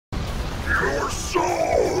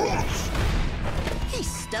souls! He's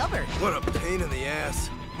stubborn. What a pain in the ass.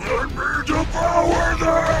 Let me devour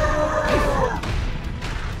them!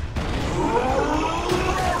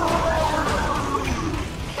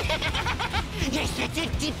 Yes, you did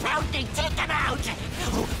deep pounding, take them out!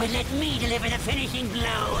 Oh, but let me deliver the finishing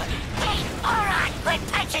blow! Hey, alright, we're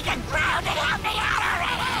touching the ground and help me out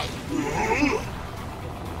already!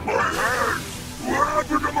 My hands! What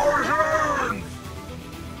happened to my hands?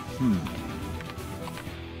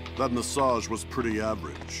 That massage was pretty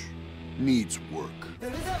average. Needs work.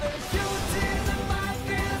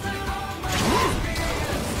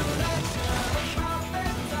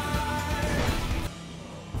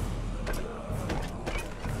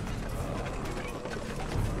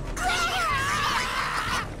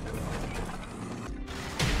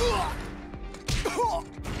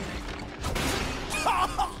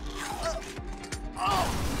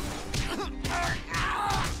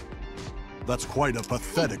 That's quite a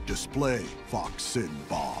pathetic display, Fox Sin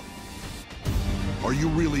Bob. Are you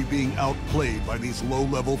really being outplayed by these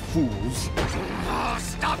low-level fools? Oh,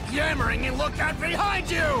 stop yammering and look out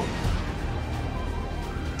behind you!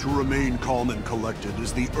 To remain calm and collected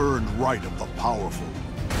is the earned right of the powerful.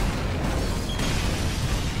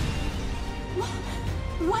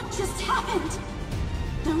 What just happened?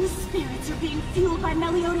 Those spirits are being fueled by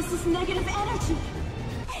Meliodas' negative energy.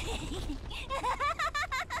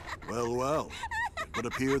 Well, well. It would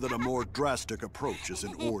appear that a more drastic approach is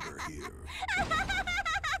in order here.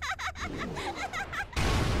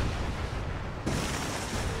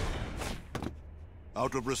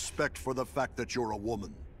 Out of respect for the fact that you're a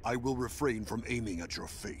woman, I will refrain from aiming at your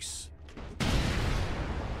face.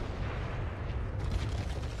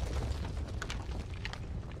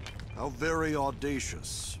 How very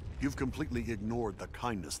audacious. You've completely ignored the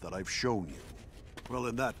kindness that I've shown you. Well,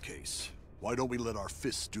 in that case, why don't we let our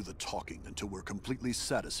fists do the talking until we're completely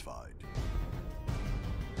satisfied?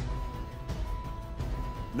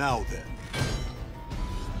 Now then.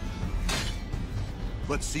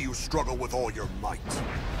 Let's see you struggle with all your might.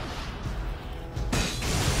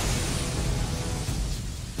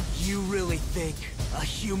 You really think a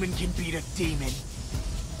human can beat a demon?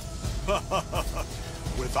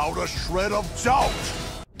 Without a shred of doubt!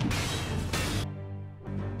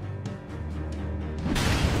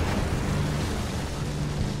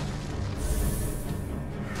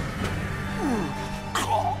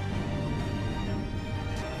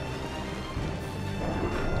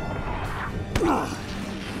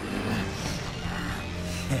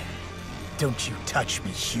 Don't you touch me,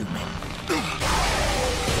 human.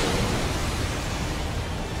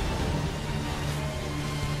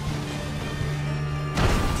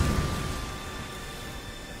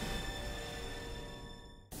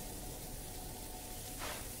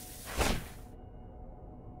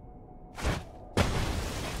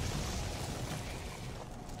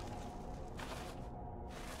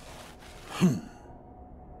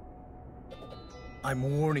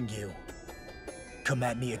 I'm warning you. Come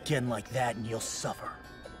at me again like that and you'll suffer.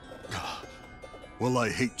 Well, I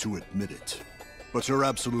hate to admit it, but you're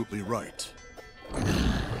absolutely right.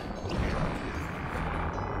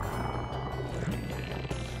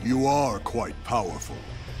 You are quite powerful.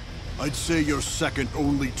 I'd say you're second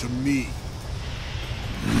only to me.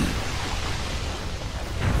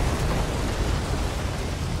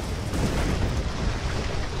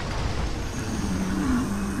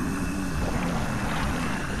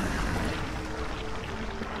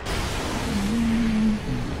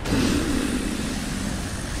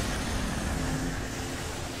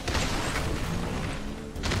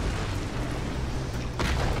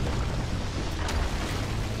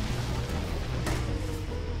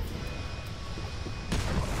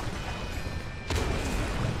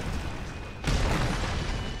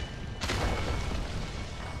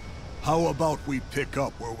 How about we pick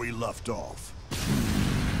up where we left off?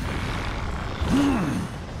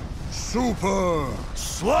 Super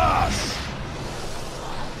Slash!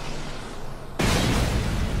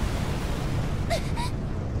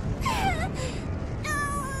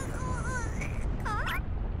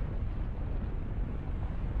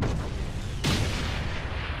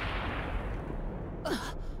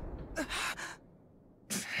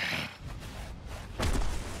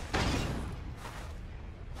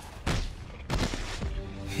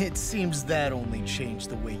 It seems that only changed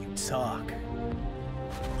the way you talk.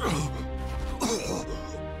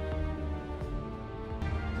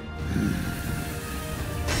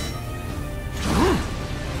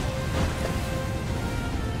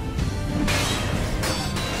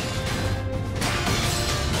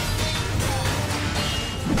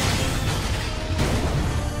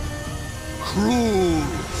 Cruel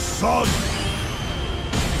son!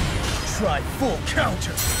 try full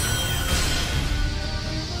counter.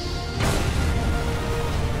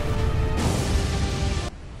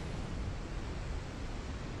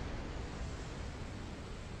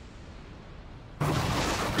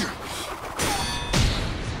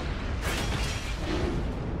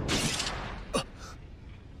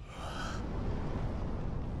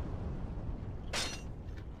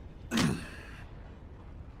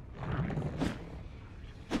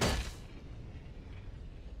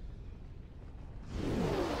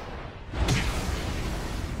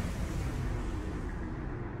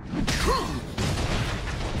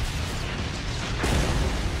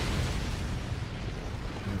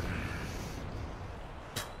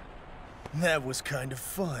 That was kind of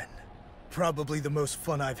fun. Probably the most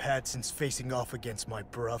fun I've had since facing off against my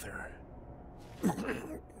brother.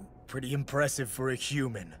 Pretty impressive for a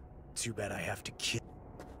human. Too bad I have to kill.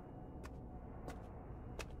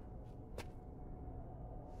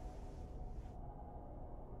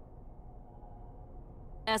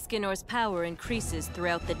 Escanor's power increases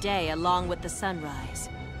throughout the day along with the sunrise,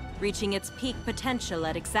 reaching its peak potential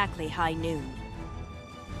at exactly high noon.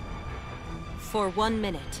 For 1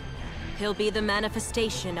 minute, he'll be the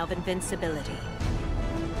manifestation of invincibility.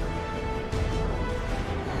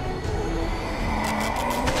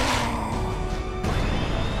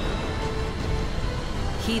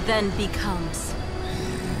 He then becomes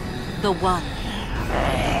the One.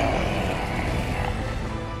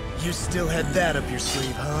 You still had that up your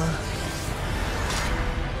sleeve, huh?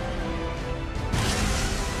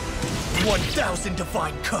 1,000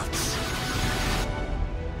 divine cuts!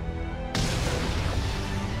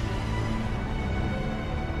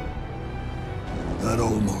 That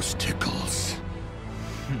almost tickles.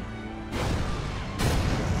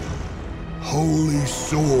 Holy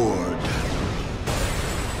Sword.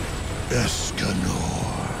 Escanor.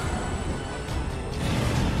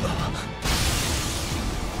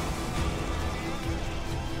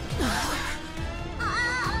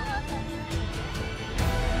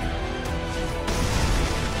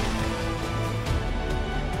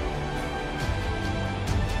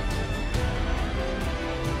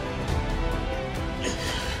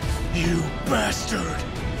 You bastard!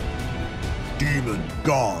 Demon,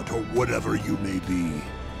 god, or whatever you may be.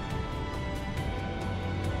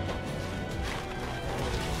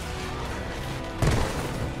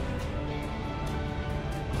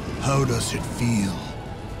 How does it feel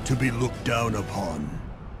to be looked down upon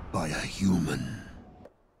by a human?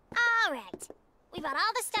 All right. We bought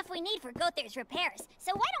all the stuff we need for Gother's repairs,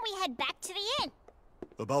 so why don't we head back to the inn?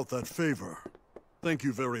 About that favor, thank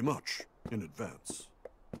you very much in advance.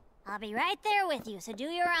 I'll be right there with you, so do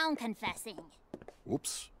your own confessing.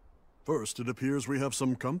 Whoops. First, it appears we have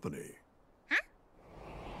some company. Huh?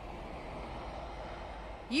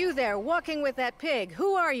 You there, walking with that pig.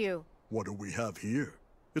 Who are you? What do we have here?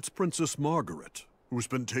 It's Princess Margaret, who's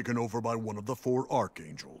been taken over by one of the 4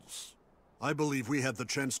 archangels. I believe we had the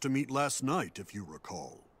chance to meet last night, if you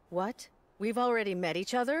recall. What? We've already met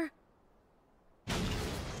each other?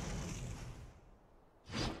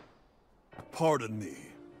 Pardon me.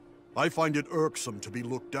 I find it irksome to be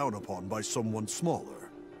looked down upon by someone smaller.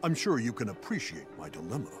 I'm sure you can appreciate my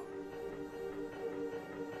dilemma.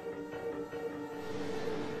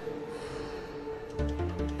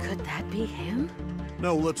 Could that be him?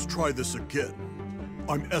 Now let's try this again.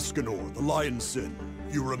 I'm Escanor, the Lion Sin.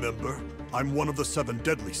 You remember? I'm one of the 7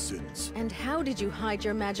 deadly sins. And how did you hide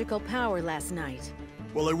your magical power last night?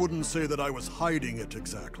 Well, I wouldn't say that I was hiding it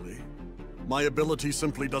exactly. My ability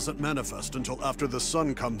simply doesn't manifest until after the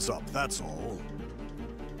sun comes up, that's all.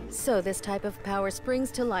 So this type of power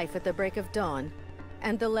springs to life at the break of dawn,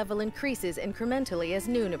 and the level increases incrementally as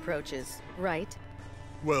noon approaches, right?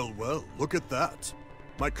 Well, well, look at that.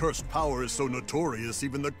 My cursed power is so notorious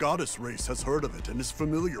even the goddess race has heard of it and is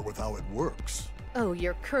familiar with how it works. Oh,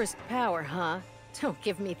 your cursed power, huh? Don't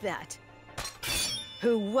give me that.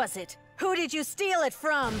 Who was it? Who did you steal it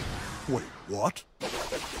from? Wait, what?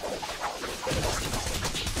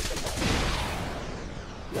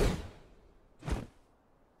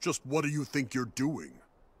 Just what do you think you're doing?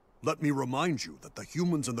 Let me remind you that the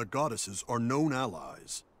humans and the goddesses are known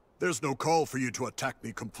allies. There's no call for you to attack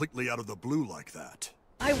me completely out of the blue like that.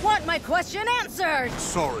 I want my question answered!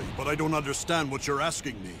 Sorry, but I don't understand what you're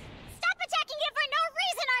asking me. Stop attacking him for no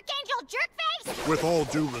reason, Archangel Jerkface! With all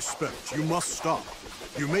due respect, you must stop.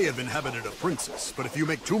 You may have inhabited a princess, but if you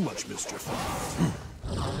make too much mischief...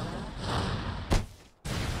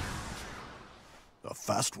 A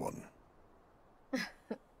fast one.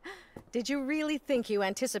 Did you really think you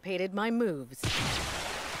anticipated my moves?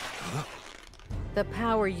 Huh? The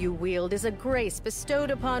power you wield is a grace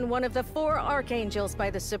bestowed upon one of the 4 archangels by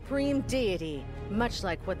the supreme deity, much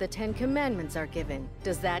like what the 10 commandments are given.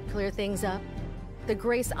 Does that clear things up? The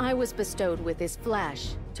grace I was bestowed with is Flash,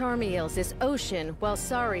 Tarmiel's is Ocean, while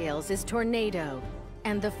Sariel's is Tornado.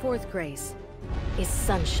 And the 4th grace is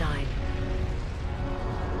Sunshine.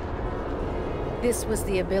 This was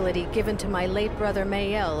the ability given to my late brother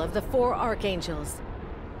Mael of the 4 archangels.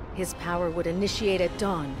 His power would initiate at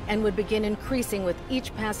dawn and would begin increasing with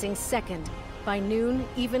each passing second. By noon,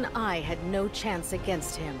 even I had no chance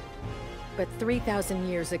against him. But 3,000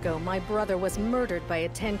 years ago, my brother was murdered by a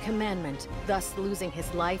 10 commandment, thus losing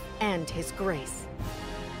his life and his grace.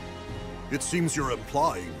 It seems you're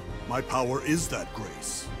implying my power is that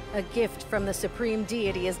grace. A gift from the supreme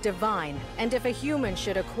deity is divine, and if a human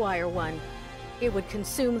should acquire one, it would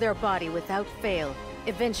consume their body without fail,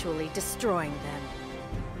 eventually destroying them.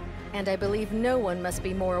 And I believe no one must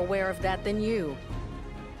be more aware of that than you.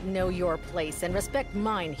 Know your place and respect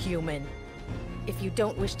mine, human. If you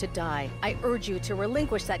don't wish to die, I urge you to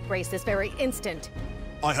relinquish that grace this very instant.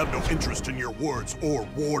 I have no interest in your words or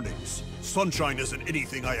warnings. Sunshine isn't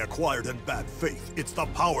anything I acquired in bad faith. It's the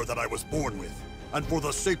power that I was born with. And for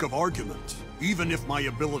the sake of argument, even if my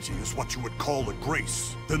ability is what you would call a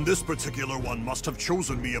grace, then this particular one must have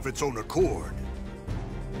chosen me of its own accord.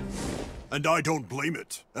 And I don't blame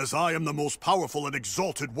it, as I am the most powerful and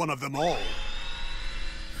exalted one of them all.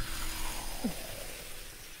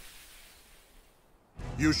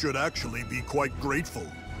 You should actually be quite grateful,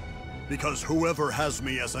 because whoever has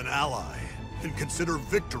me as an ally can consider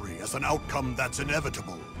victory as an outcome that's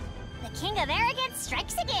inevitable. The King of Arrogance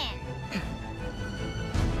strikes again.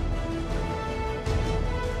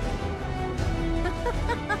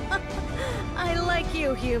 I like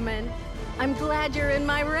you, human. I'm glad you're in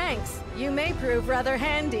my ranks. You may prove rather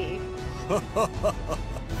handy.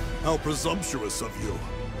 How presumptuous of you.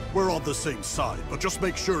 We're on the same side, but just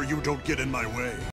make sure you don't get in my way.